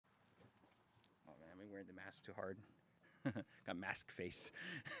wearing the mask too hard. Got mask face.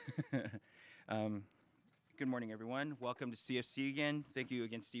 Good morning, everyone. Welcome to CFC again. Thank you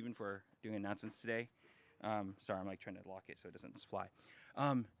again, Stephen, for doing announcements today. Sorry, I'm like trying to lock it so it doesn't fly.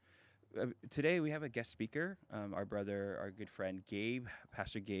 Today we have a guest speaker. Our brother, our good friend Gabe,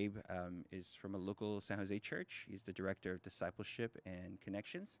 Pastor Gabe, is from a local San Jose church. He's the director of discipleship and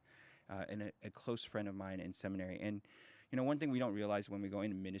connections, and a close friend of mine in seminary. And you know, one thing we don't realize when we go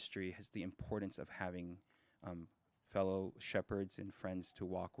into ministry is the importance of having fellow shepherds and friends to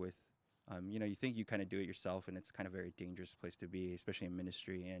walk with. You know, you think you kind of do it yourself, and it's kind of a very dangerous place to be, especially in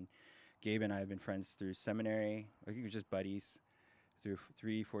ministry. And Gabe and I have been friends through seminary. I think we're just buddies through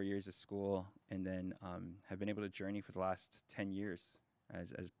 3-4 years of school, and then have been able to journey for the last 10 years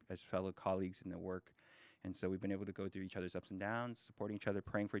as fellow colleagues in the work. And so we've been able to go through each other's ups and downs, supporting each other,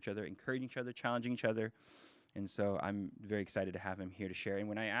 praying for each other, encouraging each other, challenging each other. And so I'm very excited to have him here to share. And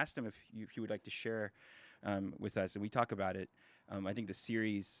when I asked him if he would like to share with us, and we talk about it, I think the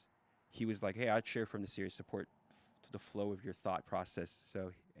series, he was like, hey, I'd share from the series, support to the flow of your thought process.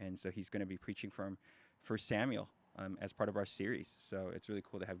 So he's going to be preaching from 1 Samuel as part of our series. So it's really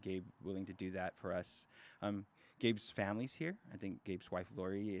cool to have Gabe willing to do that for us. Gabe's family's here. I think Gabe's wife,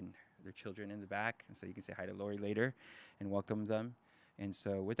 Lori, and their children in the back. And so you can say hi to Lori later and welcome them. And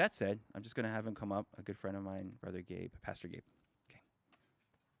so with that said, I'm just going to have him come up, a good friend of mine, Brother Gabe, Pastor Gabe. Okay.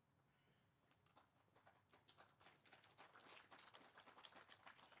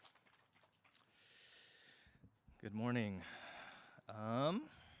 Good morning.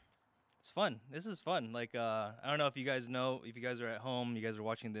 It's fun. This is fun. Like, I don't know if you guys know, if you guys are at home, you guys are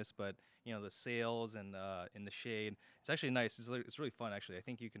watching this, but you know, the sails and in the shade, it's actually nice. It's really fun, actually. I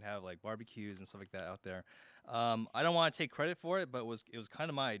think you can have like barbecues and stuff like that out there. I don't want to take credit for it, but it was kind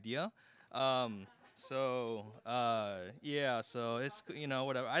of my idea. Yeah, so it's, you know,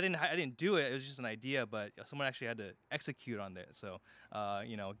 whatever. I didn't do it. It was just an idea, but someone actually had to execute on it. So,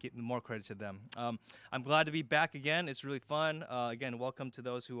 you know, get more credit to them. I'm glad to be back again. It's really fun. Again, welcome to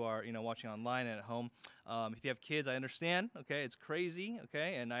those who are, you know, watching online and at home. If you have kids, I understand. Okay, it's crazy.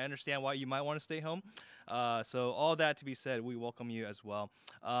 Okay, and I understand why you might want to stay home. So all that to be said, we welcome you as well.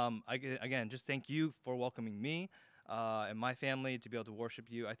 Again, just thank you for welcoming me. And my family to be able to worship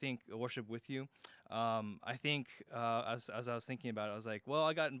with you. I think as I was thinking about it, I was like, well,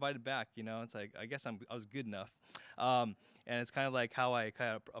 I got invited back. You know, it's like I guess I was good enough. And it's kind of like how I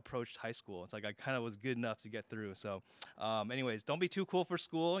kind of approached high school. It's like I kind of was good enough to get through. So, anyways, don't be too cool for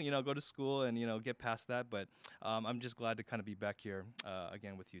school. You know, go to school and, you know, get past that. But I'm just glad to kind of be back here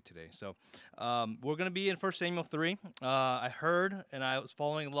again with you today. So we're going to be in 1 Samuel 3. I heard and I was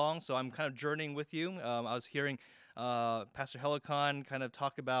following along, so I'm kind of journeying with you. I was hearing Pastor Helicon kind of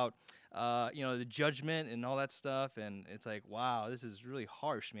talk about, you know, the judgment and all that stuff. And it's like, wow, this is really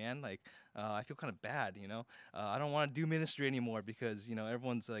harsh, man. Like, I feel kind of bad, you know. I don't want to do ministry anymore because, you know,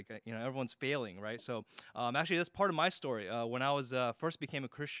 everyone's like, you know, everyone's failing, right? So actually, that's part of my story. When I was first became a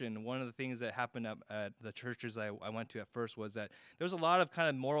Christian, one of the things that happened at the churches I went to at first was that there was a lot of kind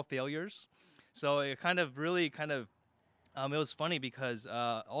of moral failures. So it kind of really kind of, it was funny because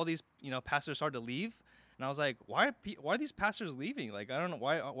all these, you know, pastors started to leave. And I was like, why are these pastors leaving? Like, I don't know,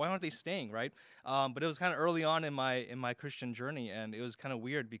 why aren't they staying, right? But it was kind of early on in my Christian journey, and it was kind of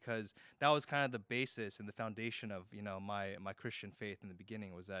weird because that was kind of the basis and the foundation of, you know, my Christian faith in the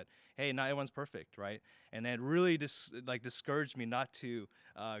beginning was that, hey, not everyone's perfect, right? And it really discouraged me not to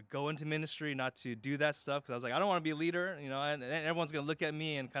go into ministry, not to do that stuff, because I was like, I don't want to be a leader, you know, and everyone's going to look at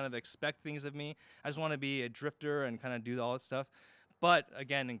me and kind of expect things of me. I just want to be a drifter and kind of do all that stuff. But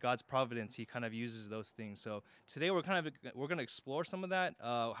again, in God's providence, He kind of uses those things. So today we're going to explore some of that.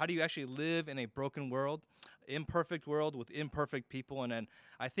 How do you actually live in a broken world, imperfect world with imperfect people? And then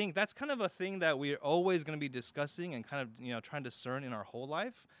I think that's kind of a thing that we're always going to be discussing and kind of, you know, trying to discern in our whole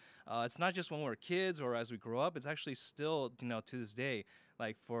life. It's not just when we're kids or as we grow up. It's actually still, you know, to this day,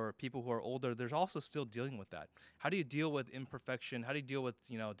 like for people who are older, there's also still dealing with that. How do you deal with imperfection? How do you deal with,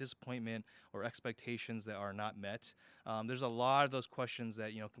 you know, disappointment or expectations that are not met? There's a lot of those questions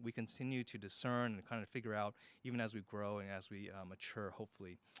that, you know, we continue to discern and kind of figure out even as we grow and as we mature,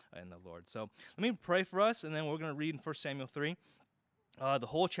 hopefully, in the Lord. So let me pray for us, and then we're going to read in 1 Samuel 3, the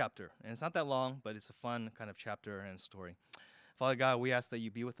whole chapter. And it's not that long, but it's a fun kind of chapter and story. Father God, we ask that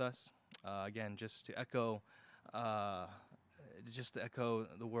you be with us. Again, just to echo the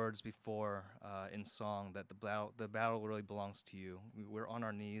words before in song, that the battle really belongs to you. We're on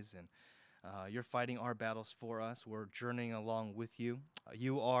our knees, and you're fighting our battles for us. We're journeying along with you.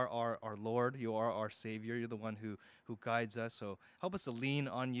 You are our Lord. You are our Savior. You're the one who guides us. So help us to lean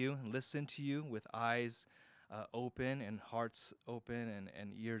on you and listen to you with eyes open and hearts open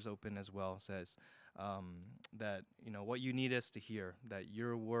and ears open as well. Says that what you need us to hear, that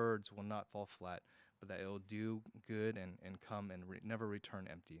your words will not fall flat, but that it will do good and come and never return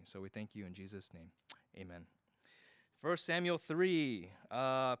empty. So we thank you in Jesus' name. Amen. 1 Samuel 3,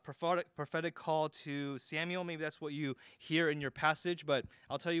 prophetic call to Samuel. Maybe that's what you hear in your passage, but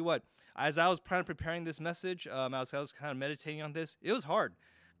I'll tell you what, as I was preparing this message, I was kind of meditating on this. It was hard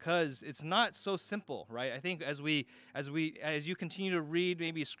because it's not so simple, right? I think as you continue to read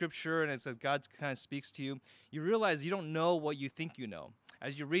maybe scripture and as God kind of speaks to you, you realize you don't know what you think you know.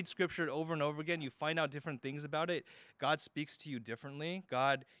 As you read scripture over and over again, you find out different things about it. God speaks to you differently.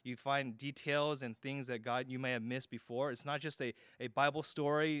 You find details and things that you may have missed before. It's not just a Bible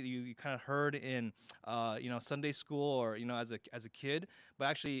story you kind of heard in Sunday school or as a kid, but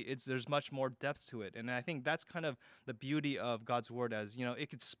actually there's much more depth to it. And I think that's kind of the beauty of God's word, as it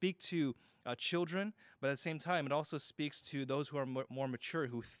could speak to children, but at the same time, it also speaks to those who are more mature,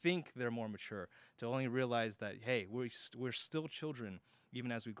 who think they're more mature, to only realize that, hey, we're still children.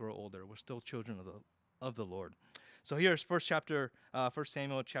 Even as we grow older, we're still children of the Lord. So here's 1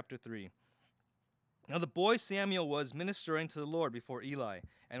 Samuel chapter 3. Now the boy Samuel was ministering to the Lord before Eli,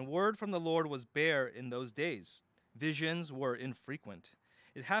 and word from the Lord was bare in those days. Visions were infrequent.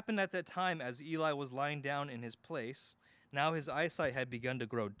 It happened at that time as Eli was lying down in his place. Now his eyesight had begun to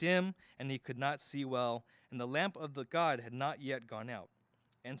grow dim, and he could not see well, and the lamp of the God had not yet gone out.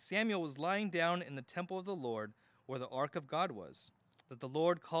 And Samuel was lying down in the temple of the Lord, where the ark of God was. That the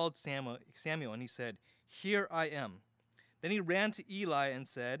Lord called Samuel, and he said, "Here I am." Then he ran to Eli and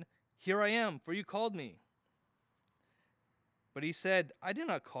said, "Here I am, for you called me." But he said, "I did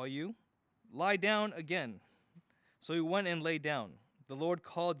not call you. Lie down again." So he went and lay down. The Lord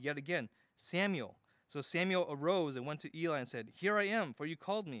called yet again, "Samuel." So Samuel arose and went to Eli and said, "Here I am, for you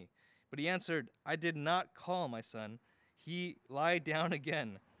called me." But he answered, "I did not call, my son. He lie down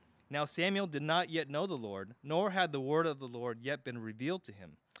again." Now Samuel did not yet know the Lord, nor had the word of the Lord yet been revealed to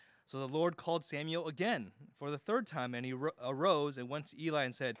him. So the Lord called Samuel again for the third time, and he arose and went to Eli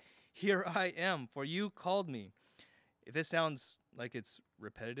and said, "Here I am, for you called me." If this sounds like it's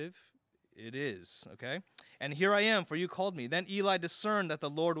repetitive, it is, okay? "And here I am, for you called me." Then Eli discerned that the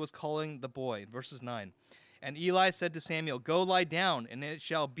Lord was calling the boy. Verses 9. And Eli said to Samuel, "Go lie down, and it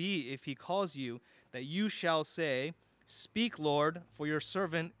shall be, if he calls you, that you shall say, 'Speak, Lord, for your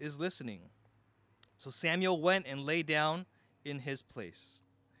servant is listening.'" So Samuel went and lay down in his place.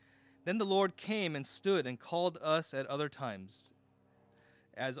 Then the Lord came and stood and called us at other times,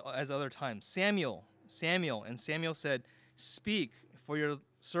 as other times, "Samuel, Samuel." And Samuel said, "Speak, for your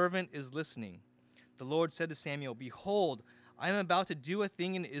servant is listening." The Lord said to Samuel, "Behold, I am about to do a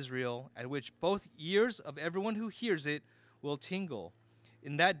thing in Israel at which both ears of everyone who hears it will tingle.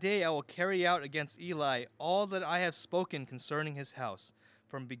 In that day I will carry out against Eli all that I have spoken concerning his house,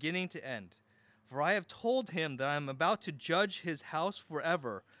 from beginning to end. For I have told him that I am about to judge his house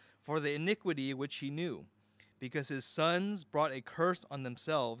forever for the iniquity which he knew, because his sons brought a curse on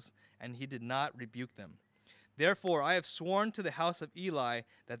themselves, and he did not rebuke them. Therefore I have sworn to the house of Eli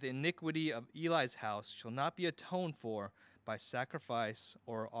that the iniquity of Eli's house shall not be atoned for by sacrifice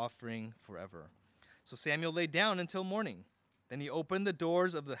or offering forever." So Samuel lay down until morning. Then he opened the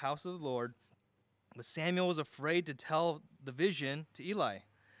doors of the house of the Lord, but Samuel was afraid to tell the vision to Eli.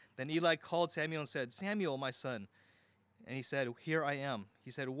 Then Eli called Samuel and said, "Samuel, my son." And he said, "Here I am."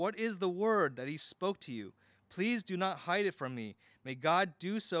 He said, "What is the word that he spoke to you? Please do not hide it from me. May God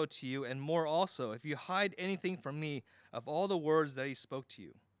do so to you, and more also, if you hide anything from me of all the words that he spoke to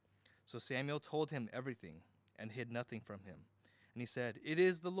you." So Samuel told him everything and hid nothing from him. And he said, "It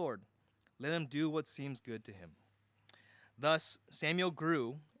is the Lord. Let him do what seems good to him." Thus Samuel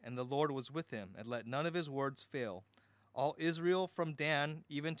grew, and the Lord was with him, and let none of his words fail. All Israel from Dan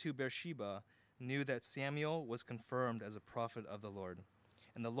even to Beersheba knew that Samuel was confirmed as a prophet of the Lord.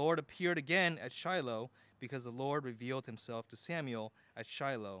 And the Lord appeared again at Shiloh, because the Lord revealed himself to Samuel at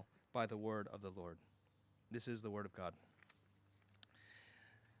Shiloh by the word of the Lord. This is the word of God.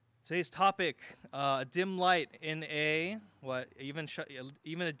 Today's topic: a dim light in even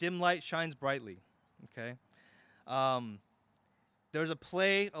a dim light shines brightly. Okay. There's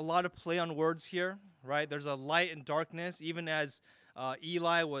a lot of play on words here, right? There's a light and darkness. Even as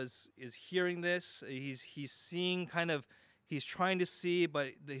Eli is hearing this, he's seeing he's trying to see,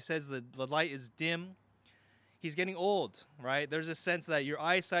 but he says the light is dim. He's getting old, right? There's a sense that your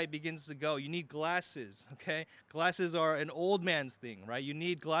eyesight begins to go. You need glasses, okay? Glasses are an old man's thing, right? You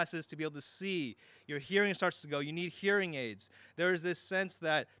need glasses to be able to see. Your hearing starts to go. You need hearing aids. There is this sense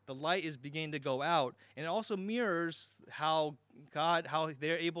that the light is beginning to go out, and it also mirrors how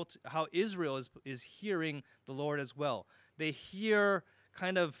how Israel is hearing the Lord as well. They hear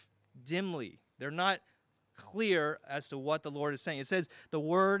kind of dimly. They're not clear as to what the Lord is saying. It says the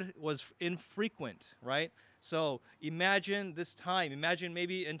word was infrequent, right? So imagine this time. Imagine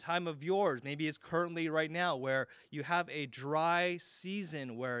maybe in time of yours, maybe it's currently right now, where you have a dry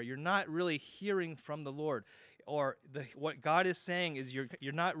season where you're not really hearing from the Lord. Or what God is saying is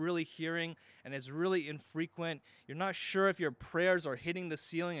you're not really hearing, and it's really infrequent. You're not sure if your prayers are hitting the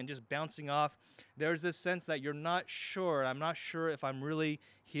ceiling and just bouncing off. There's this sense that you're not sure. I'm not sure if I'm really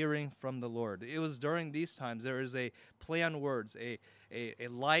hearing from the Lord. It was during these times there is a play on words, a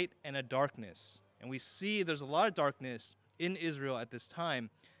light and a darkness. And we see there's a lot of darkness in Israel at this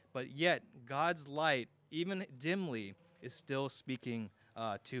time, but yet God's light, even dimly, is still speaking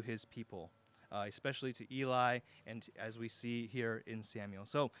to his people, especially to Eli, and as we see here in Samuel.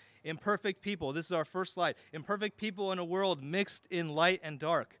 So, imperfect people. This is our first slide. Imperfect people in a world mixed in light and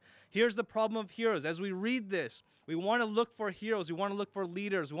dark. Here's the problem of heroes. As we read this, we want to look for heroes. We want to look for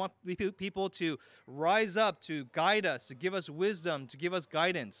leaders. We want people to rise up, to guide us, to give us wisdom, to give us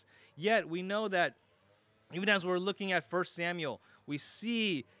guidance. Yet we know that even as we're looking at 1 Samuel, we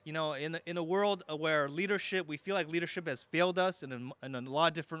see, in a world where leadership, we feel like leadership has failed us in a lot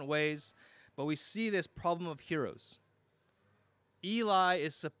of different ways, but we see this problem of heroes. Eli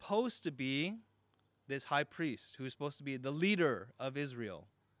is supposed to be this high priest who is supposed to be the leader of Israel.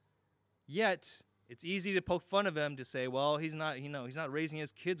 Yet, it's easy to poke fun of him, to say, well, he's not raising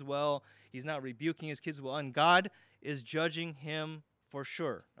his kids well, he's not rebuking his kids well, and God is judging him for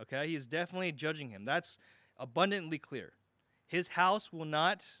sure, okay? He is definitely judging him. That's abundantly clear. His house will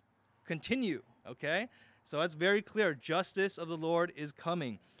not continue, okay? So that's very clear. Justice of the Lord is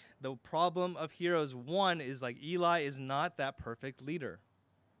coming. The problem of heroes, one, is like Eli is not that perfect leader.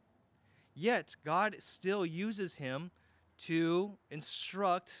 Yet, God still uses him to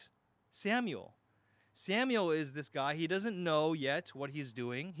instruct Samuel. Samuel is this guy. He doesn't know yet what he's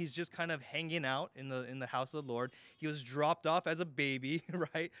doing. He's just kind of hanging out in the house of the Lord. He was dropped off as a baby,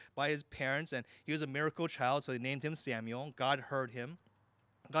 right, by his parents, and he was a miracle child, so they named him Samuel. God heard him.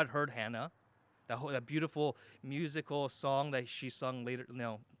 God heard Hannah, that beautiful musical song that she sung later,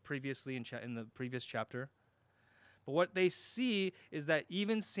 previously in the previous chapter. But what they see is that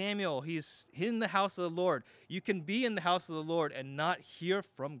even Samuel, he's in the house of the Lord. You can be in the house of the Lord and not hear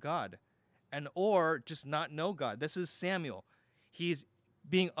from God, or just not know God. This is Samuel. He's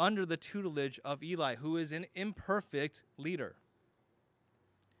being under the tutelage of Eli, who is an imperfect leader.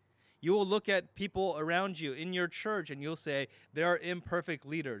 You will look at people around you in your church and you'll say, there are imperfect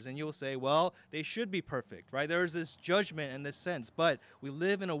leaders. And you'll say, well, they should be perfect, right? There is this judgment in this sense. But we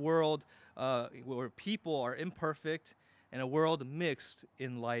live in a world where people are imperfect, and a world mixed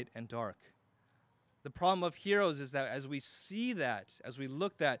in light and dark. The problem of heroes is that as we see that, as we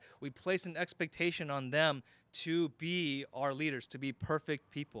look that, we place an expectation on them to be our leaders, to be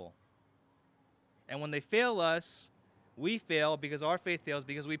perfect people. And when they fail us, we fail because our faith fails,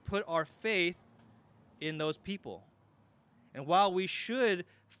 because we put our faith in those people. And while we should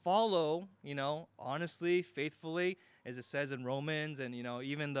follow, honestly, faithfully, as it says in Romans, and,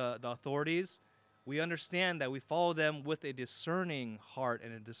 even the authorities, we understand that we follow them with a discerning heart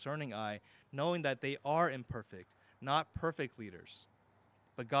and a discerning eye, knowing that they are imperfect, not perfect leaders.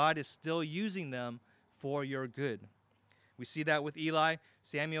 But God is still using them for your good. We see that with Eli.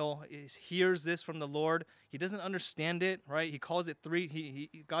 Samuel hears this from the Lord. He doesn't understand it, right? He calls it three.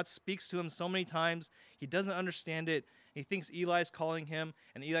 God speaks to him so many times. He doesn't understand it. He thinks Eli's calling him,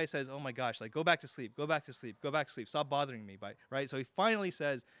 and Eli says, oh my gosh, go back to sleep, go back to sleep, go back to sleep. Stop bothering me, right? So he finally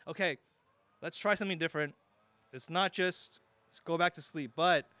says, okay, let's try something different. It's not just go back to sleep,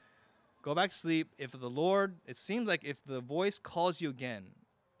 but go back to sleep. If the Lord, it seems like if the voice calls you again,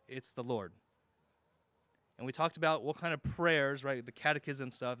 it's the Lord. And we talked about what kind of prayers, right? The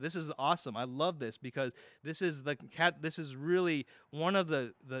catechism stuff. This is awesome. I love this because this is really one of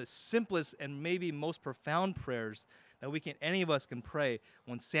the simplest and maybe most profound prayers that any of us can pray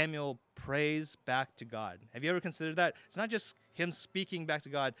when Samuel prays back to God. Have you ever considered that? It's not just him speaking back to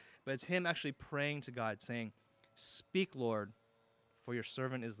God, but it's him actually praying to God, saying, "Speak, Lord, for your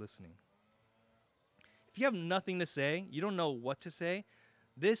servant is listening." If you have nothing to say, you don't know what to say,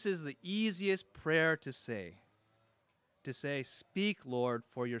 this is the easiest prayer to say. To say, "Speak, Lord,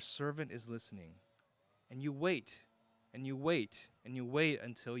 for your servant is listening." And you wait, and you wait, and you wait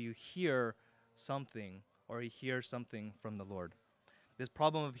until you hear something or he hears something from the Lord. This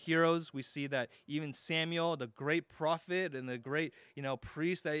problem of heroes, we see that even Samuel, the great prophet and the great,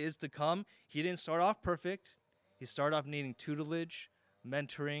 priest that is to come, he didn't start off perfect. He started off needing tutelage,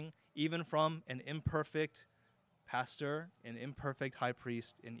 mentoring, even from an imperfect pastor, an imperfect high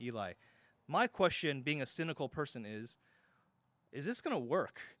priest in Eli. My question, being a cynical person, is this going to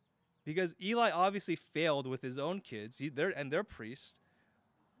work? Because Eli obviously failed with his own kids, they're priests.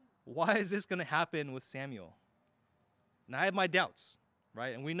 Why is this going to happen with Samuel? And I have my doubts,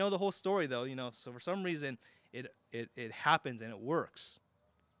 right? And we know the whole story, though, so for some reason it happens and it works.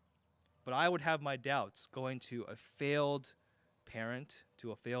 But I would have my doubts going to a failed parent,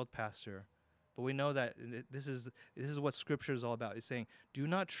 to a failed pastor. But we know that this is what Scripture is all about. It's saying, do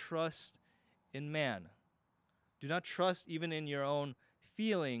not trust in man. Do not trust even in your own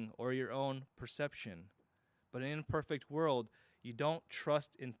feeling or your own perception. But in an imperfect world, you don't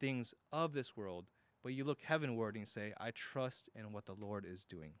trust in things of this world, but you look heavenward and say, I trust in what the Lord is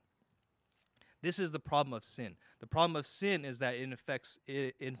doing. This is the problem of sin. The problem of sin is that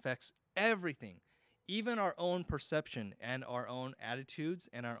it infects everything, even our own perception and our own attitudes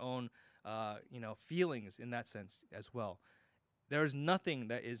and our own feelings in that sense as well. There is nothing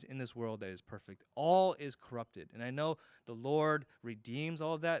that is in this world that is perfect. All is corrupted. And I know the Lord redeems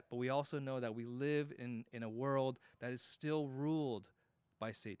all of that, but we also know that we live in a world that is still ruled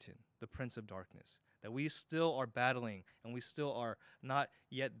by Satan, the prince of darkness, that we still are battling and we still are not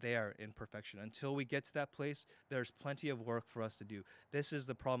yet there in perfection. Until we get to that place, there's plenty of work for us to do. This is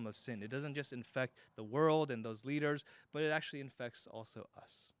the problem of sin. It doesn't just infect the world and those leaders, but it actually infects also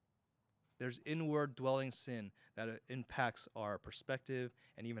us. There's inward dwelling sin that impacts our perspective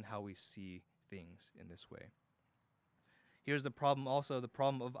and even how we see things in this way. Here's the problem also, the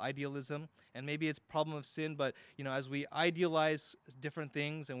problem of idealism. And maybe it's a problem of sin, but as we idealize different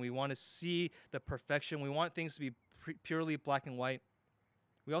things and we want to see the perfection, we want things to be purely black and white.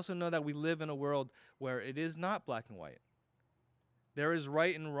 We also know that we live in a world where it is not black and white. There is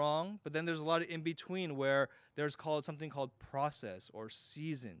right and wrong, but then there's a lot of in between where there's something called process or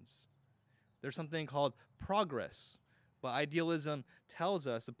seasons. There's something called progress. But idealism tells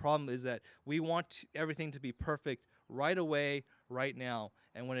us the problem is that we want everything to be perfect right away, right now.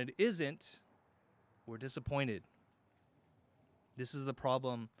 And when it isn't, we're disappointed. This is the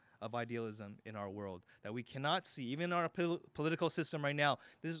problem of idealism in our world, that we cannot see, even in our political system right now.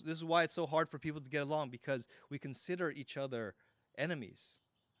 This is why it's so hard for people to get along, because we consider each other enemies,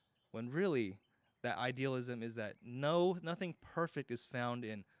 when really that idealism is that nothing perfect is found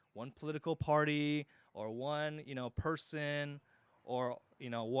in one political party or one person or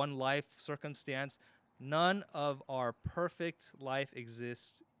one life circumstance. None of our perfect life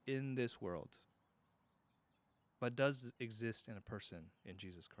exists in this world, but does exist in a person, in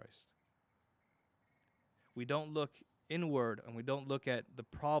Jesus Christ. We don't look inward and we don't look at the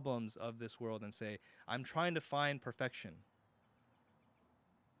problems of this world and say, I'm trying to find perfection.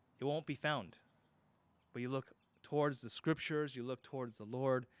 It won't be found. But you look towards the Scriptures, you look towards the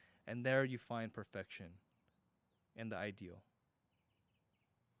Lord, and there you find perfection and the ideal.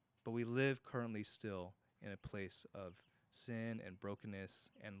 But we live currently still in a place of sin and brokenness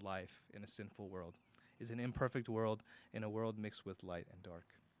and life in a sinful world. It's an imperfect world, in a world mixed with light and dark.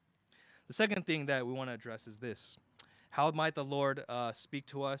 The second thing that we want to address is this. How might the Lord speak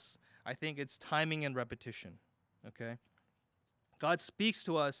to us? I think it's timing and repetition, okay? God speaks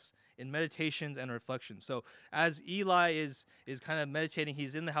to us in meditations and reflections. So as Eli is kind of meditating,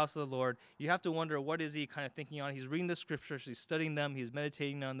 he's in the house of the Lord, you have to wonder, what is he kind of thinking on? He's reading the Scriptures, he's studying them, he's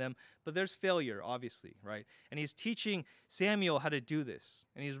meditating on them, but there's failure, obviously, right? And he's teaching Samuel how to do this.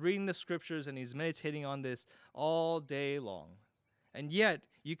 And he's reading the Scriptures and he's meditating on this all day long. And yet,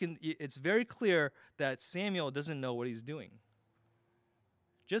 it's very clear that Samuel doesn't know what he's doing.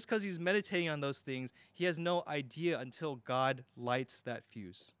 Just because he's meditating on those things, he has no idea until God lights that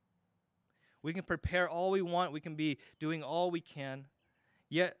fuse. We can prepare all we want. We can be doing all we can.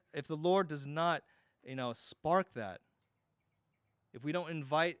 Yet, if the Lord does not, spark that, if we don't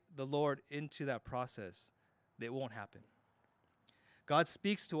invite the Lord into that process, it won't happen. God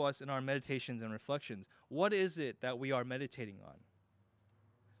speaks to us in our meditations and reflections. What is it that we are meditating on?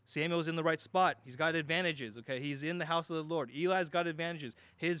 Samuel's in the right spot. He's got advantages, okay? He's in the house of the Lord. Eli's got advantages.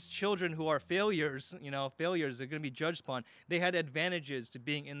 His children who are failures, failures, they're going to be judged upon. They had advantages to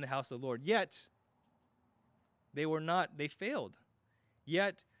being in the house of the Lord. Yet, they failed.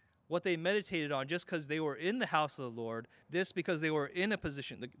 Yet, what they meditated on, just because they were in the house of the Lord, because they were in a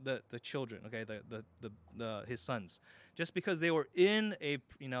position, the children, okay, his sons, just because they were in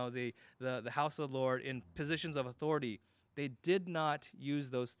the house of the Lord in positions of authority, they did not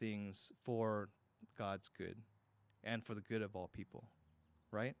use those things for God's good and for the good of all people,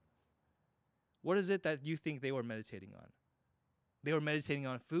 right? What is it that you think they were meditating on? They were meditating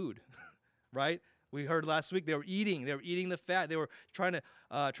on food, right? We heard last week they were eating the fat. They were trying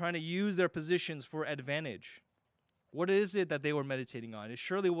to use their positions for advantage. What is it that they were meditating on? It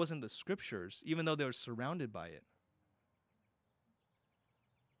surely wasn't the scriptures, even though they were surrounded by it.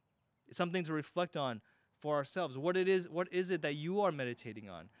 It's something to reflect on for ourselves. What is it that you are meditating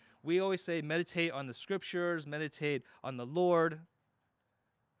on? We always say meditate on the scriptures, meditate on the Lord.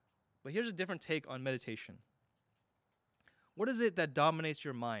 But here's a different take on meditation. What is it that dominates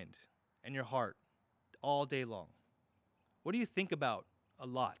your mind and your heart all day long? What do you think about a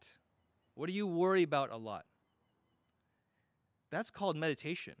lot? What do you worry about a lot? That's called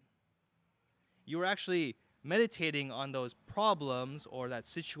meditation. You are actually meditating on those problems or that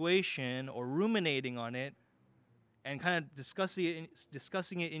situation or ruminating on it and kind of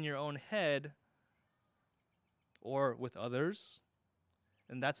discussing it in your own head or with others,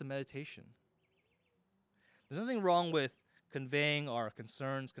 and that's a meditation. There's nothing wrong with conveying our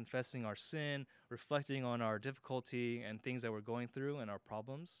concerns, confessing our sin, reflecting on our difficulty and things that we're going through and our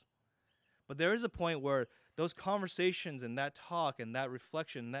problems. But there is a point where those conversations and that talk and that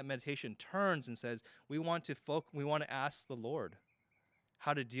reflection and that meditation turns and says, we want to ask the Lord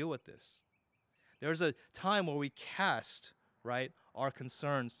how to deal with this. There's a time where we cast, right, our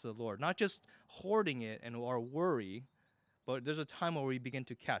concerns to the Lord, not just hoarding it and our worry, but there's a time where we begin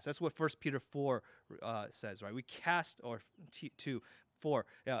to cast. That's what 1 Peter 4 says, right? We cast, or 2, 4,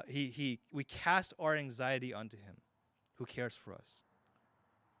 we cast our anxiety onto him who cares for us.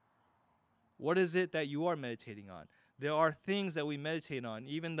 What is it that you are meditating on? There are things that we meditate on,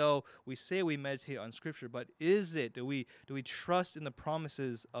 even though we say we meditate on Scripture, but do we trust in the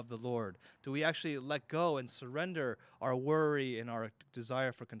promises of the Lord? Do we actually let go and surrender our worry and our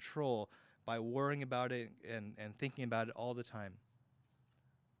desire for control by worrying about it and thinking about it all the time?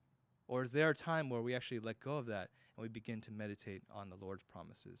 Or is there a time where we actually let go of that and we begin to meditate on the Lord's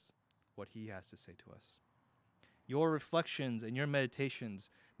promises, what he has to say to us? Your reflections and your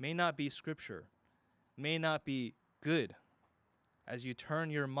meditations may not be Scripture, may not be good. As you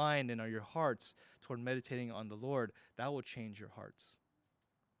turn your mind and your hearts toward meditating on the Lord, that will change your hearts.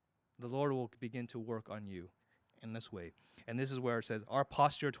 The Lord will begin to work on you in this way. And this is where it says our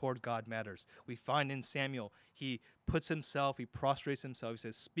posture toward God matters. We find in Samuel, he prostrates himself. He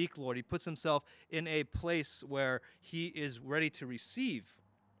says, "Speak, Lord." He puts himself in a place where he is ready to receive.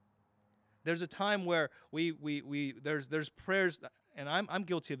 There's a time where there's prayers, and I'm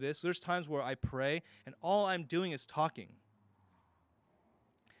guilty of this. There's times where I pray and all I'm doing is talking.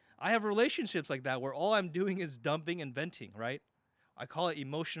 I have relationships like that where all I'm doing is dumping and venting, right? I call it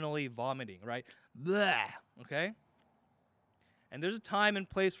emotionally vomiting, right? Blah, okay? And there's a time and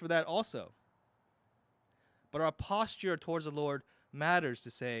place for that also. But our posture towards the Lord matters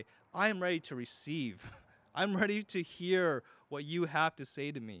to say, I'm ready to receive. I'm ready to hear what you have to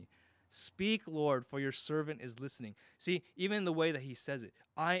say to me. Speak, Lord, for your servant is listening. See, even the way that he says it,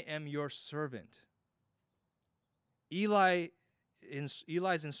 I am your servant. Eli's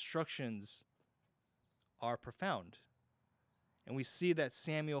instructions are profound. And we see that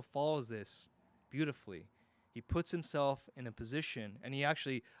Samuel follows this beautifully. He puts himself in a position, and he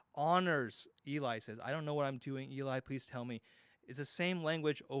actually honors Eli. He says, I don't know what I'm doing. Eli, please tell me. It's the same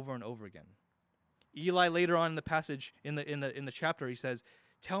language over and over again. Eli later on in the passage, in the chapter, he says,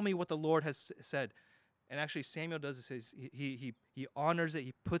 tell me what the Lord has said. And actually Samuel does this. He honors it.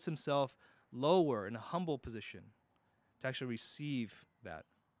 He puts himself lower in a humble position to actually receive that.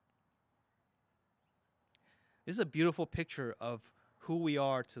 This is a beautiful picture of who we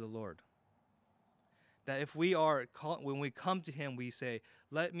are to the Lord. That if when we come to him, we say,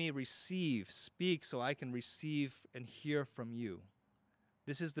 let me speak so I can receive and hear from you.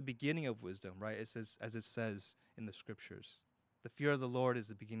 This is the beginning of wisdom, right? It says, as it says in the scriptures. The fear of the Lord is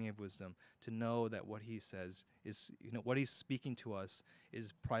the beginning of wisdom, to know that what he says is, what he's speaking to us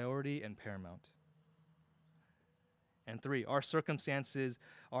is priority and paramount. And 3, our circumstances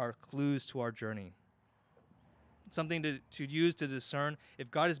are clues to our journey. Something to use to discern.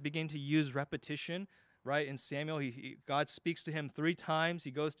 If God is beginning to use repetition, right, in Samuel, God speaks to him 3 times.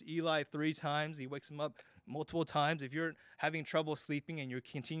 He goes to Eli 3 times. He wakes him up multiple times. If you're having trouble sleeping and you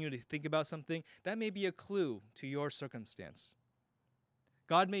continue to think about something, that may be a clue to your circumstance.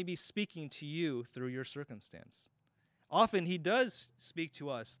 God may be speaking to you through your circumstance. Often he does speak to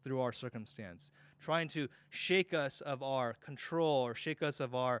us through our circumstance, trying to shake us of our control or shake us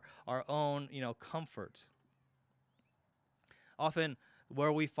of our own, comfort. Often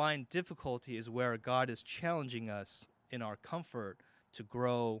where we find difficulty is where God is challenging us in our comfort to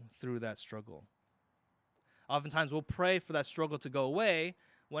grow through that struggle. Oftentimes we'll pray for that struggle to go away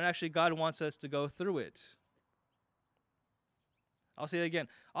when actually God wants us to go through it. I'll say it again.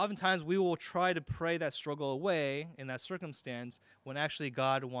 Oftentimes we will try to pray that struggle away in that circumstance when actually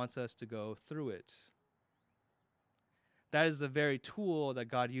God wants us to go through it. That is the very tool that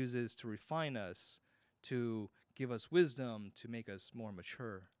God uses to refine us, to give us wisdom, to make us more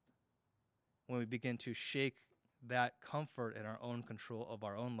mature. When we begin to shake that comfort in our own control of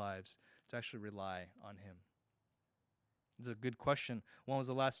our own lives to actually rely on Him. It's a good question. When was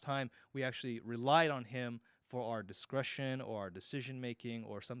the last time we actually relied on Him for our discretion or our decision making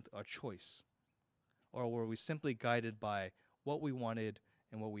or a choice? Or were we simply guided by what we wanted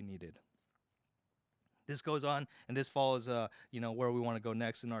and what we needed? This goes on, and this follows, where we want to go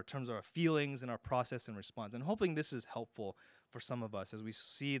next in our terms of our feelings and our process and response. And hoping this is helpful for some of us as we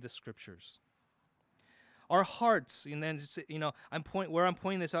see the scriptures. Our hearts, and then I'm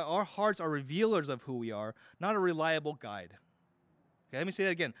pointing this out. Our hearts are revealers of who we are, not a reliable guide. Okay, let me say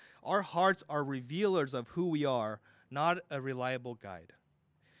that again. Our hearts are revealers of who we are, not a reliable guide.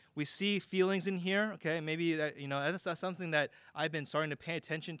 We see feelings in here, okay? Maybe that's something that I've been starting to pay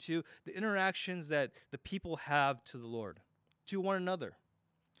attention to, the interactions that the people have to the Lord, to one another.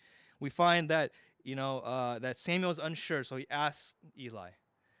 We find that, that Samuel's unsure, so he asks Eli.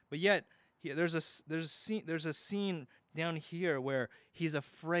 But yet, there's a scene down here where he's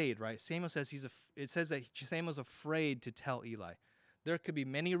afraid, right? It says that Samuel's afraid to tell Eli. There could be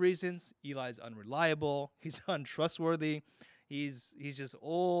many reasons. Eli's unreliable. He's untrustworthy. He's just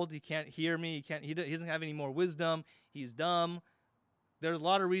old. He can't hear me. He doesn't have any more wisdom. He's dumb. There's a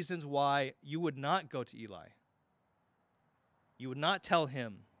lot of reasons why you would not go to Eli. You would not tell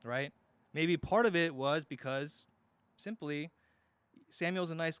him, right? Maybe part of it was because simply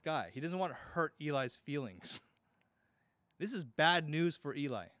Samuel's a nice guy. He doesn't want to hurt Eli's feelings. This is bad news for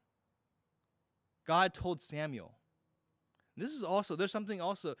Eli. God told Samuel. There's also something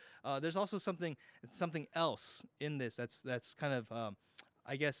else in this that's kind of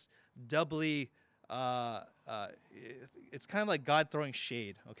doubly it's kind of like God throwing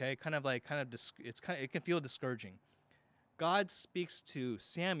shade, okay? It can feel discouraging. God speaks to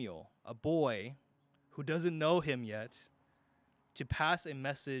Samuel, a boy who doesn't know him yet, to pass a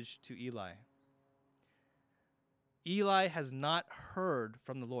message to Eli. Eli has not heard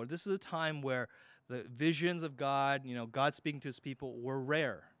from the Lord. This is a time where the visions of God, God speaking to his people, were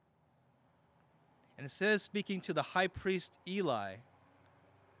rare. And instead of speaking to the high priest Eli,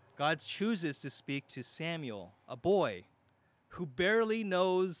 God chooses to speak to Samuel, a boy who barely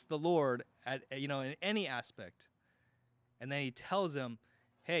knows the Lord in any aspect. And then he tells him,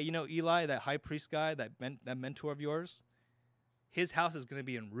 hey, Eli, that high priest guy, that mentor of yours, his house is going to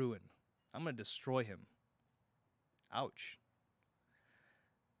be in ruin. I'm going to destroy him. Ouch.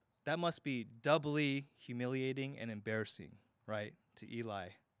 That must be doubly humiliating and embarrassing, right, to Eli,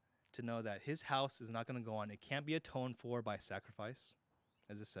 to know that his house is not going to go on. It can't be atoned for by sacrifice,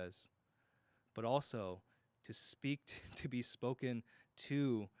 as it says, but also to be spoken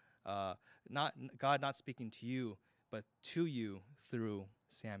to, God not speaking to you, but to you through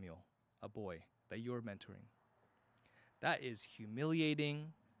Samuel, a boy that you're mentoring. That is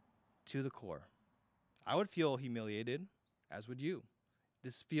humiliating to the core. I would feel humiliated, as would you.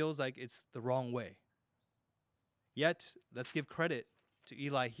 This feels like it's the wrong way. Yet, let's give credit to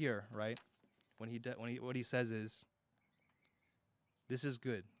Eli here, right? What he says is, this is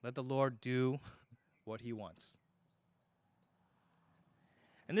good. Let the Lord do what he wants.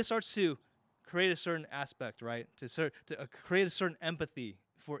 And this starts to create a certain aspect, right? To create a certain empathy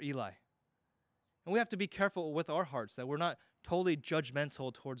for Eli. And we have to be careful with our hearts that we're not totally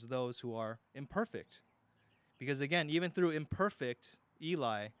judgmental towards those who are imperfect. Because again, even through imperfect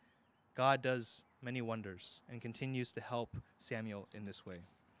Eli, God does many wonders and continues to help Samuel in this way.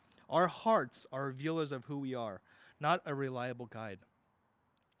 Our hearts are revealers of who we are, not a reliable guide.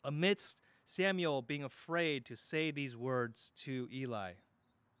 Amidst Samuel being afraid to say these words to Eli,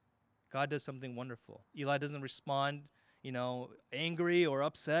 God does something wonderful. Eli doesn't respond, angry or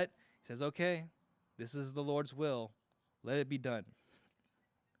upset. He says, okay, this is the Lord's will. Let it be done.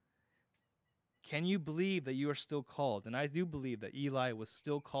 Can you believe that you are still called? And I do believe that Eli was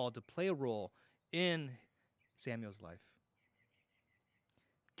still called to play a role in Samuel's life.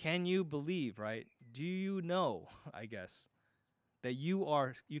 Can you believe, right? Do you know, I guess, that you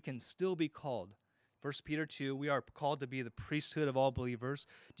can still be called? 1 Peter 2, we are called to be the priesthood of all believers.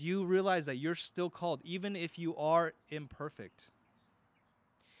 Do you realize that you're still called, even if you are imperfect?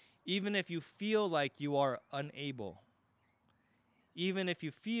 Even if you feel like you are unable? Even if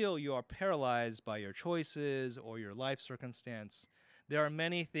you feel you are paralyzed by your choices or your life circumstance, There are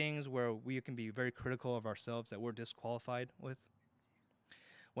many things where we can be very critical of ourselves that we're disqualified with.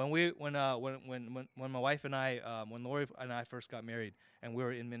 When my wife and I, when Lori and I first got married and we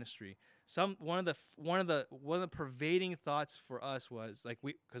were in ministry, one of the pervading thoughts for us was like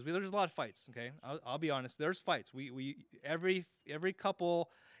because there's a lot of fights. Okay, I'll be honest, there's fights. Every couple,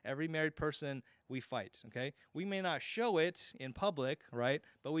 every married person, we fight. Okay, we may not show it in public, right?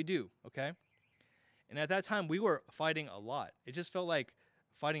 But we do. Okay, and at that time we were fighting a lot. It just felt like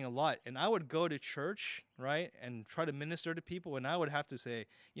fighting a lot. And I would go to church, right, and try to minister to people, and I would have to say,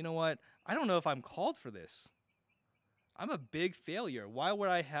 you know what? I don't know if I'm called for this. I'm a big failure. Why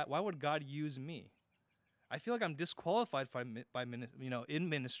would God use me? I feel like I'm disqualified in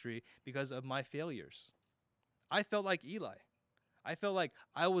ministry because of my failures. I felt like Eli. I felt like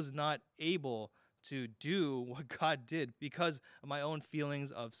I was not able to do what God did because of my own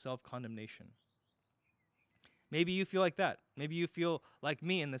feelings of self-condemnation. Maybe you feel like that. Maybe you feel like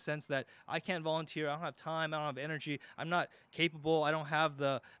me in the sense that I can't volunteer. I don't have time. I don't have energy. I'm not capable. I don't have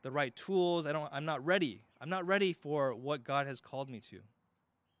the right tools. I'm not ready. I'm not ready for what God has called me to.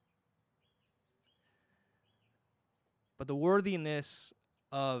 But the worthiness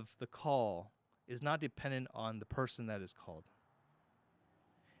of the call is not dependent on the person that is called.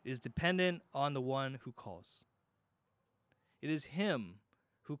 It is dependent on the one who calls. It is him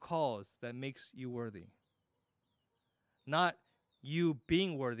who calls that makes you worthy. Not you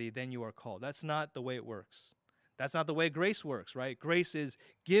being worthy, then you are called. That's not the way it works. That's not the way grace works, right? Grace is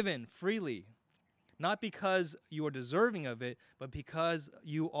given freely, not because you are deserving of it, but because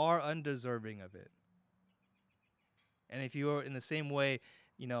you are undeserving of it. And if you are in the same way,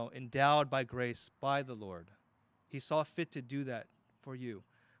 endowed by grace by the Lord, he saw fit to do that for you.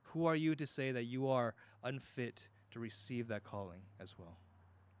 Who are you to say that you are unfit to receive that calling as well?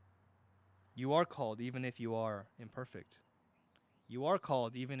 You are called even if you are imperfect. You are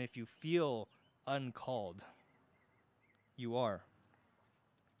called even if you feel uncalled. You are.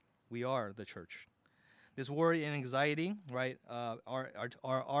 We are the church. This worry and anxiety, right,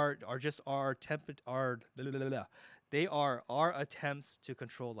 are just they are our attempts to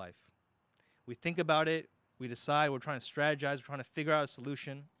control life. We think about it, we decide, we're trying to strategize, we're trying to figure out a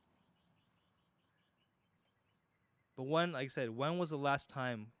solution. But like I said, when was the last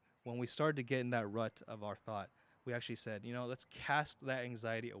time when we started to get in that rut of our thought, we actually said, let's cast that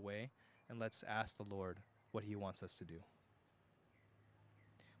anxiety away and let's ask the Lord what he wants us to do.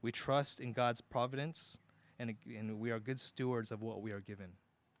 We trust in God's providence, and we are good stewards of what we are given.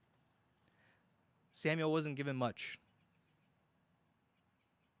 Samuel wasn't given much.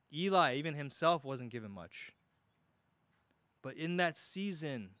 Eli, even himself, wasn't given much. But in that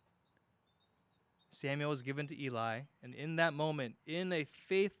season, Samuel was given to Eli, and in that moment, in a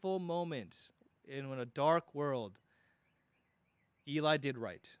faithful moment, in a dark world, Eli did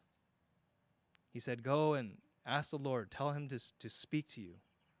right. He said, go and ask the Lord, tell him to speak to you.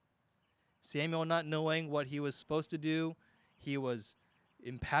 Samuel, not knowing what he was supposed to do, he was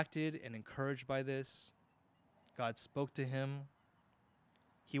impacted and encouraged by this. God spoke to him.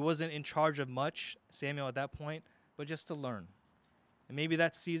 He wasn't in charge of much, Samuel, at that point, but just to learn. And maybe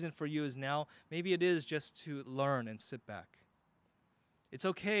that season for you is now. Maybe it is just to learn and sit back. It's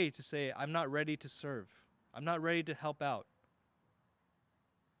okay to say, I'm not ready to serve. I'm not ready to help out.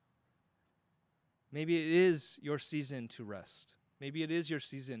 Maybe it is your season to rest. Maybe it is your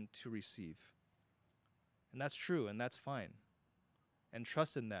season to receive. And that's true, and that's fine. And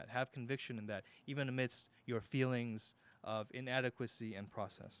trust in that. Have conviction in that, even amidst your feelings of inadequacy and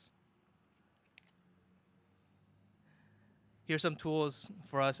process. Here's some tools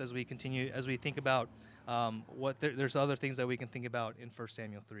for us as we continue, as we think about there's other things that we can think about in 1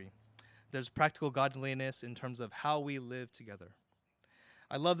 Samuel 3. There's practical godliness in terms of how we live together.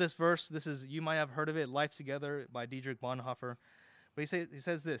 I love this verse. You might have heard of it, Life Together by Dietrich Bonhoeffer. But he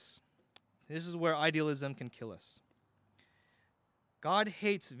says this. This is where idealism can kill us. God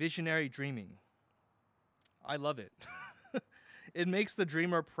hates visionary dreaming. I love it. It makes the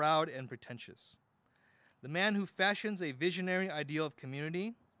dreamer proud and pretentious. The man who fashions a visionary ideal of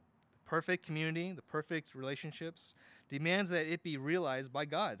community, the perfect relationships, demands that it be realized by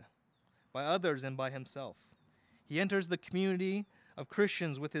God, by others, and by himself. He enters the community of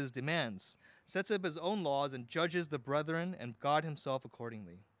Christians with his demands, sets up his own laws, and judges the brethren and God himself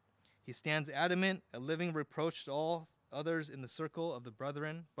accordingly. He stands adamant, a living reproach to all others in the circle of the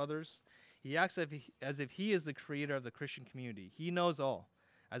brothers. He acts as if he is the creator of the Christian community. He knows all,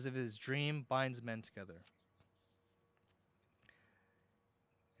 as if his dream binds men together.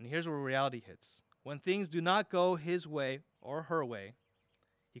 And here's where reality hits. When things do not go his way or her way,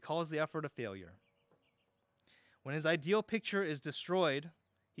 he calls the effort a failure. When his ideal picture is destroyed,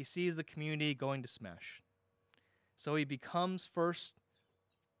 he sees the community going to smash. So he becomes first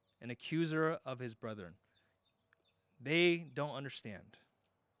an accuser of his brethren. They don't understand.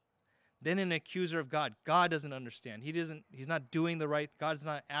 Then an accuser of God. God doesn't understand. He's not doing the right, God's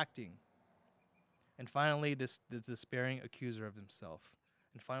not acting. And finally, the despairing accuser of himself.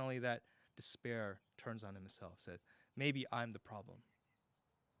 And finally, that despair turns on himself, says, maybe I'm the problem.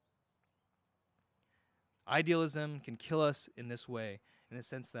 Idealism can kill us in this way, in the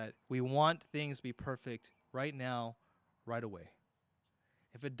sense that we want things to be perfect right now, right away.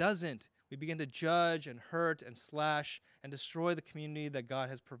 If it doesn't, we begin to judge and hurt and slash and destroy the community that God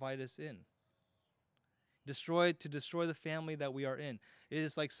has provided us in. Destroy the family that we are in. It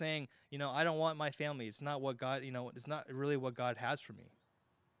is like saying, I don't want my family. It's not what God, it's not really what God has for me.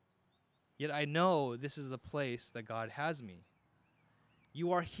 Yet I know this is the place that God has me.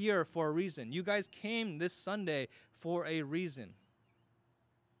 You are here for a reason. You guys came this Sunday for a reason.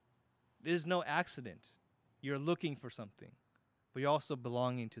 It is no accident. You're looking for something, but you're also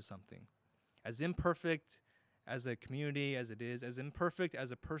belonging to something. As imperfect as a community as it is, as imperfect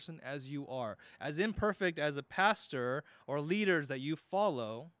as a person as you are, as imperfect as a pastor or leaders that you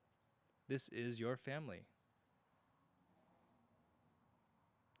follow, this is your family.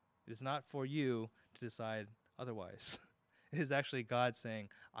 It is not for you to decide otherwise. It is actually God saying,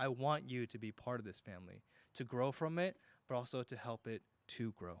 I want you to be part of this family, to grow from it, but also to help it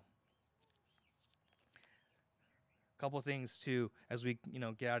to grow. A couple things too, as we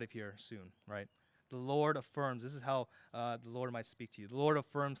get out of here soon, right? The Lord affirms. This is how the Lord might speak to you. The Lord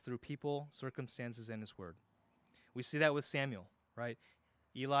affirms through people, circumstances, and His word. We see that with Samuel, right?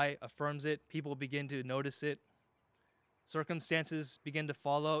 Eli affirms it. People begin to notice it. Circumstances begin to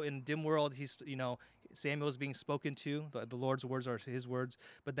follow. In a dim world, Samuel is being spoken to. The Lord's words are his words,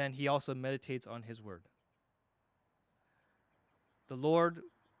 but then he also meditates on his word. The Lord,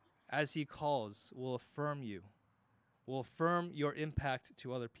 as he calls, will affirm you, will affirm your impact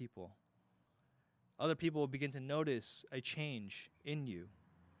to other people. Other people will begin to notice a change in you,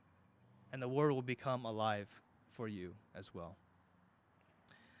 and the word will become alive for you as well.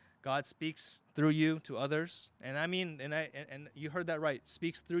 God speaks through you to others, and you heard that right,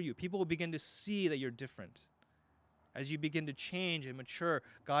 speaks through you. People will begin to see that you're different. As you begin to change and mature,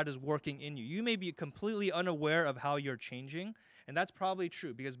 God is working in you. You may be completely unaware of how you're changing, and that's probably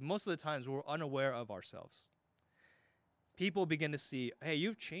true, because most of the times we're unaware of ourselves. People begin to see, hey,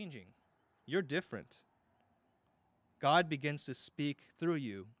 you're changing. You're different. God begins to speak through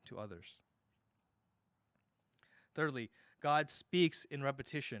you to others. Thirdly, God speaks in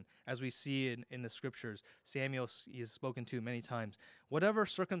repetition, as we see in the scriptures. Samuel is spoken to many times. Whatever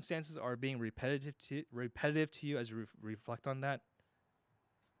circumstances are being repetitive to you as you reflect on that,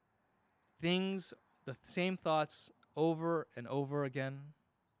 the same thoughts over and over again,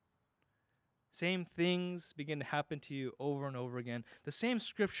 same things begin to happen to you over and over again. The same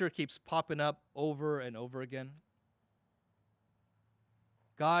scripture keeps popping up over and over again.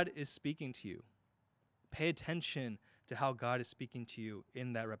 God is speaking to you. Pay attention to how God is speaking to you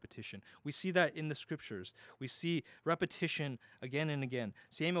in that repetition. We see that in the scriptures. We see repetition again and again.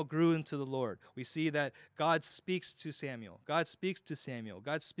 Samuel grew into the Lord. We see that God speaks to Samuel. God speaks to Samuel.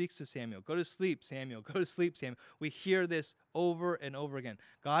 God speaks to Samuel. Go to sleep, Samuel. Go to sleep, Samuel. We hear this over and over again.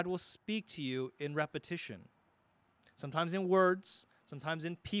 God will speak to you in repetition. Sometimes in words, sometimes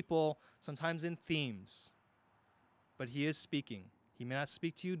in people, sometimes in themes. But He is speaking. He may not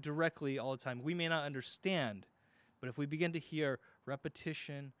speak to you directly all the time. We may not understand. But if we begin to hear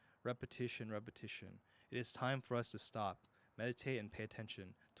repetition, repetition, repetition, it is time for us to stop, meditate, and pay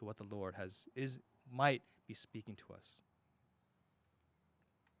attention to what the Lord might be speaking to us.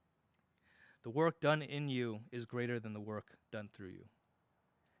 The work done in you is greater than the work done through you.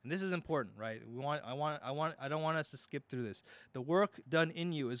 And this is important, right? I don't want us to skip through this. The work done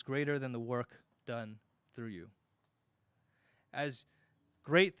in you is greater than the work done through you. As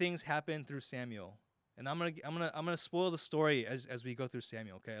great things happen through Samuel, and I'm gonna spoil the story as we go through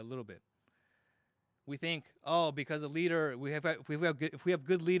Samuel, okay, a little bit. We think, because if we have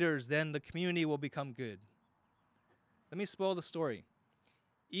good leaders, then the community will become good. Let me spoil the story.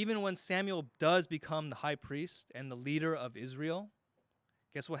 Even when Samuel does become the high priest and the leader of Israel,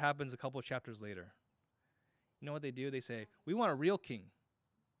 guess what happens a couple of chapters later? You know what they do? They say, we want a real king.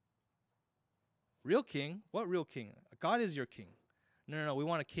 Real king? What real king? God is your king. No, we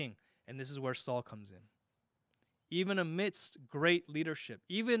want a king. And this is where Saul comes in. Even amidst great leadership,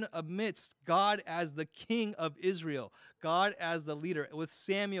 even amidst God as the king of Israel, God as the leader, with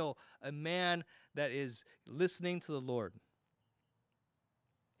Samuel, a man that is listening to the Lord,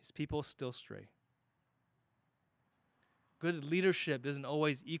 his people still stray. Good leadership doesn't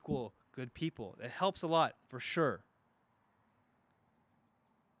always equal good people. It helps a lot, for sure.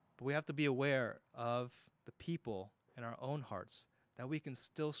 But we have to be aware of the people in our own hearts that we can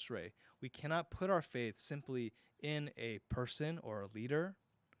still stray. We cannot put our faith simply in a person or a leader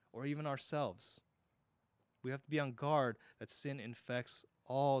or even ourselves. We have to be on guard that sin infects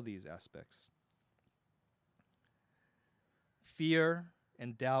all these aspects. Fear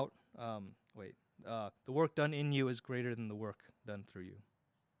and doubt. The work done in you is greater than the work done through you.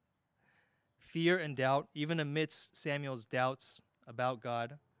 Fear and doubt, even amidst Samuel's doubts about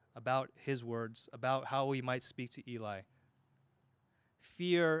God, about his words, about how he might speak to Eli.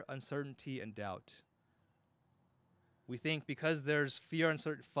 Fear, uncertainty, and doubt. We think because there's fear,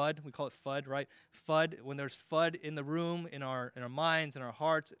 uncertainty, FUD, we call it FUD, right? FUD, when there's FUD in the room, in our minds, in our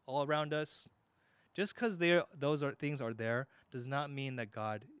hearts, all around us, just because things are there does not mean that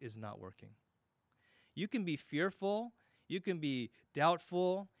God is not working. You can be fearful, you can be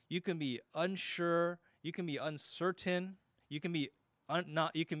doubtful, you can be unsure, you can be uncertain, you can be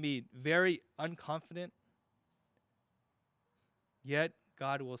very unconfident. Yet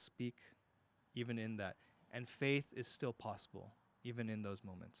God will speak even in that. And faith is still possible, even in those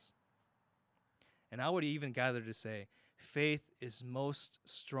moments. And I would even gather to say, faith is most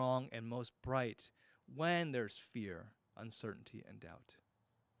strong and most bright when there's fear, uncertainty, and doubt.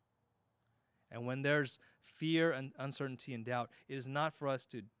 And when there's fear and uncertainty and doubt, it is not for us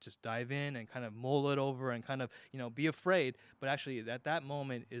to just dive in and kind of mull it over and kind of, be afraid, but actually at that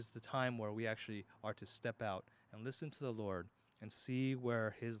moment is the time where we actually are to step out and listen to the Lord and see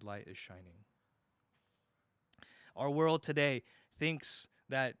where his light is shining. Our world today thinks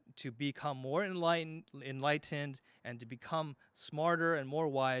that to become more enlightened and to become smarter and more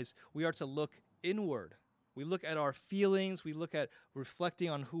wise, we are to look inward. We look at our feelings. We look at reflecting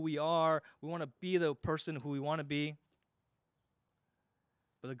on who we are. We want to be the person who we want to be.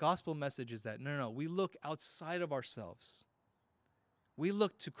 But the gospel message is that, no, we look outside of ourselves. We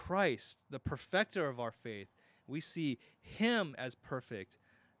look to Christ, the perfecter of our faith. We see him as perfect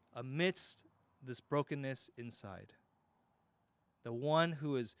amidst this brokenness inside. The one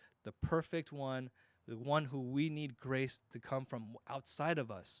who is the perfect one, the one who we need grace to come from outside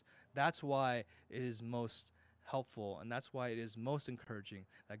of us. That's why it is most helpful, and that's why it is most encouraging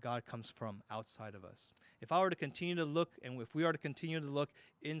that God comes from outside of us. If I were to continue to look, and if we are to continue to look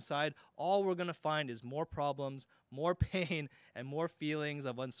inside, all we're going to find is more problems, more pain, and more feelings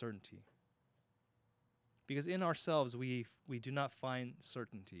of uncertainty. Because in ourselves, we do not find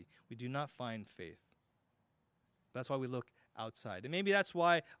certainty. We do not find faith. That's why we look outside. And maybe that's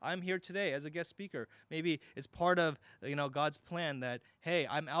why I'm here today as a guest speaker. Maybe it's part of God's plan that, hey,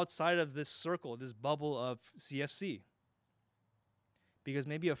 I'm outside of this circle, this bubble of CFC. Because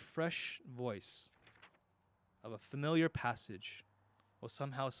maybe a fresh voice of a familiar passage will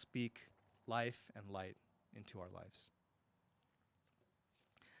somehow speak life and light into our lives.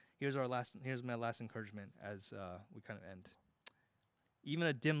 Here's my last encouragement as we kind of end. Even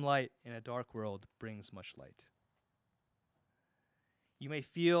a dim light in a dark world brings much light. You may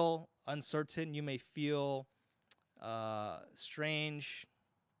feel uncertain. You may feel strange.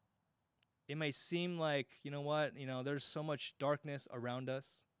 It may seem like, there's so much darkness around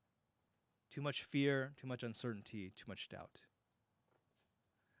us. Too much fear, too much uncertainty, too much doubt.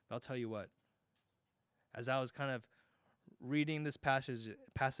 But I'll tell you what. As I was kind of reading this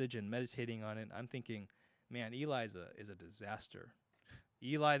passage and meditating on it, I'm thinking, man, Eli is a disaster.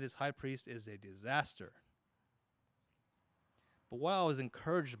 Eli, this high priest, is a disaster. But what I was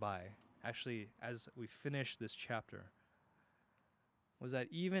encouraged by, actually, as we finish this chapter, was that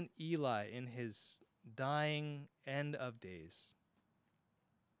even Eli, in his dying end of days,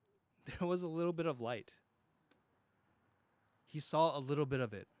 there was a little bit of light. He saw a little bit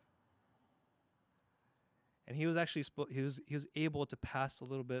of it. And he was actually he was able to pass a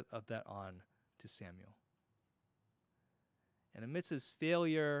little bit of that on to Samuel. And amidst his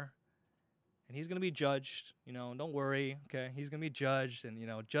failure, and he's going to be judged, don't worry, okay? He's going to be judged, and,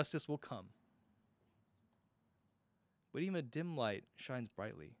 justice will come. But even a dim light shines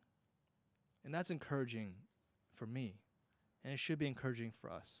brightly. And that's encouraging for me, and it should be encouraging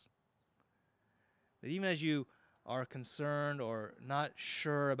for us. That even as you are concerned or not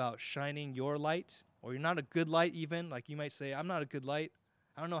sure about shining your light, or you're not a good light even, like you might say, I'm not a good light,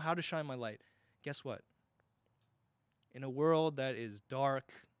 I don't know how to shine my light. Guess what? In a world that is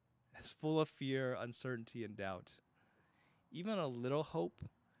dark, is full of fear, uncertainty, and doubt, even a little hope,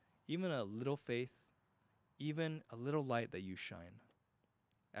 even a little faith, even a little light that you shine.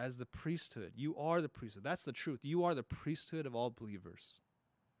 As the priesthood, you are the priesthood. That's the truth. You are the priesthood of all believers.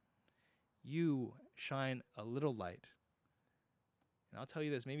 You shine a little light And I'll tell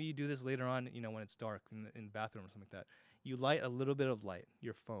you this, maybe you do this later on, when it's dark in the bathroom or something like that. You light a little bit of light,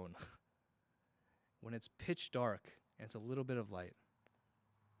 your phone. When it's pitch dark and it's a little bit of light,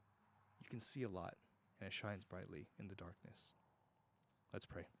 you can see a lot, and it shines brightly in the darkness. Let's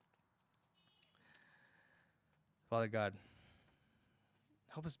pray. Father God,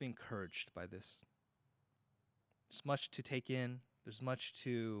 help us be encouraged by this. There's much to take in. There's much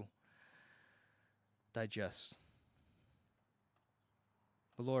to digest.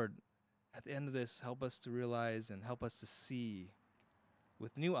 But Lord, at the end of this, help us to realize and help us to see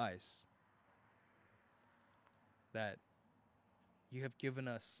with new eyes that you have given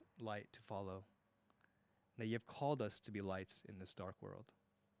us light to follow, that you have called us to be lights in this dark world.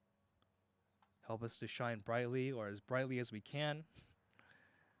 Help us to shine brightly, or as brightly as we can.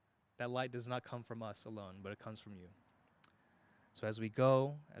 That light does not come from us alone, but it comes from you. So as we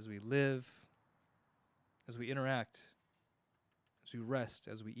go, as we live, as we interact, as we rest,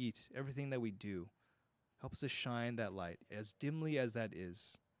 as we eat, everything that we do, help us to shine that light, as dimly as that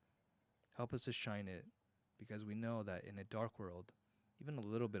is. Help us to shine it, because we know that in a dark world, even a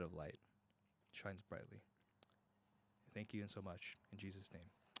little bit of light shines brightly. Thank you so much. In Jesus' name,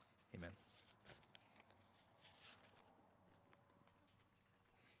 amen.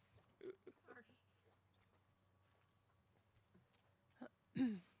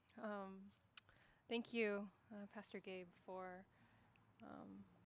 Thank you, Pastor Gabe, for